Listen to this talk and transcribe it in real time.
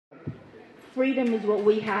freedom is what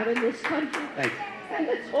we have in this country. Thanks. And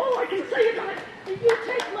that's all I can say about it. If you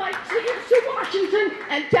take my tickets to Washington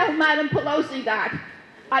and tell Madam Pelosi that,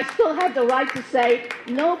 I still have the right to say,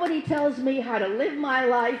 nobody tells me how to live my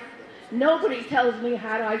life. Nobody tells me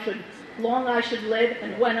how long I should live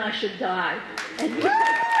and when I should die. And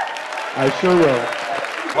I sure will.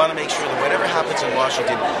 We want to make sure that whatever happens in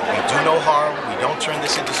Washington, we do no harm, we don't turn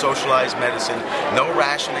this into socialized medicine, no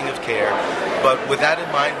rationing of care. But with that in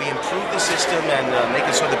mind, we improve the system and make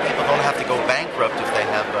it so that people don't have to go bankrupt if they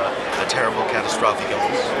have a terrible, catastrophic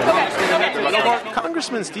illness.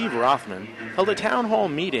 Congressman Steve Rothman held a town hall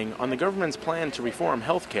meeting on the government's plan to reform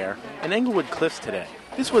health care in Englewood Cliffs today.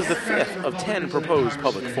 This was the 5th of 10 proposed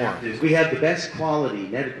public forums. We have the best quality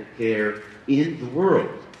medical care in the world,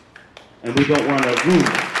 and we don't want to ruin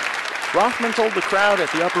it. Rothman told the crowd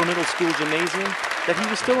at the upper middle school gymnasium that he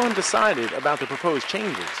was still undecided about the proposed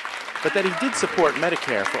changes, but that he did support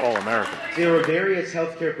Medicare for all Americans. There are various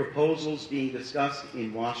health care proposals being discussed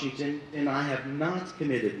in Washington, and I have not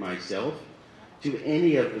committed myself to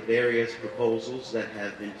any of the various proposals that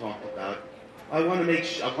have been talked about. I wanted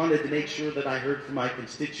to make sure that I heard from my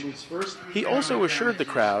constituents first. He also assured the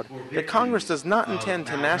crowd that Congress does not intend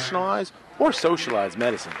to nationalize or socialize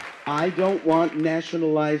medicine. I don't want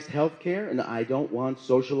nationalized health care, and I don't want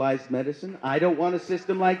socialized medicine. I don't want a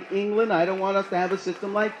system like England. I don't want us to have a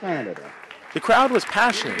system like Canada. The crowd was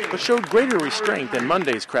passionate, but showed greater restraint than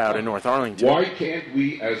Monday's crowd in North Arlington. Why can't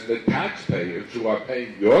we, as the taxpayers who are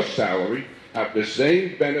paying your salary, have the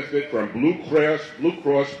same benefit from Blue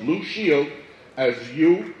Cross, Blue Shield, as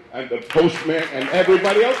you and the postman and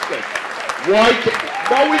everybody else does?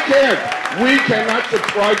 No, we can't. We cannot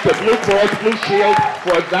subscribe to Blue Cross Blue Shield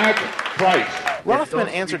for that price. Rothman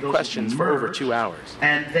answered questions for over 2 hours.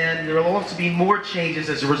 And then there will also be more changes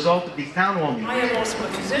as a result of these town hall meetings. I am also a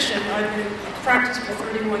physician. I've been in practice for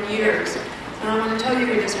 31 years. And I want to tell you,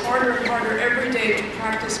 it is harder and harder every day to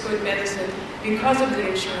practice good medicine because of the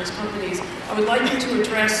insurance companies. I would like you to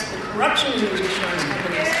address the corruption in those insurance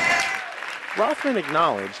companies. Rothman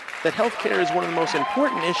acknowledged that health care is one of the most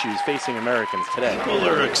important issues facing Americans today. People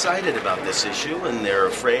are excited about this issue, and they're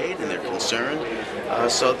afraid, and they're concerned,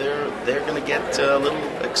 so they're going to get a little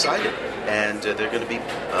excited, and they're going to be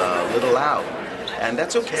a little loud, and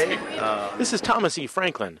that's okay. This is Thomas E.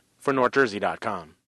 Franklin for NorthJersey.com.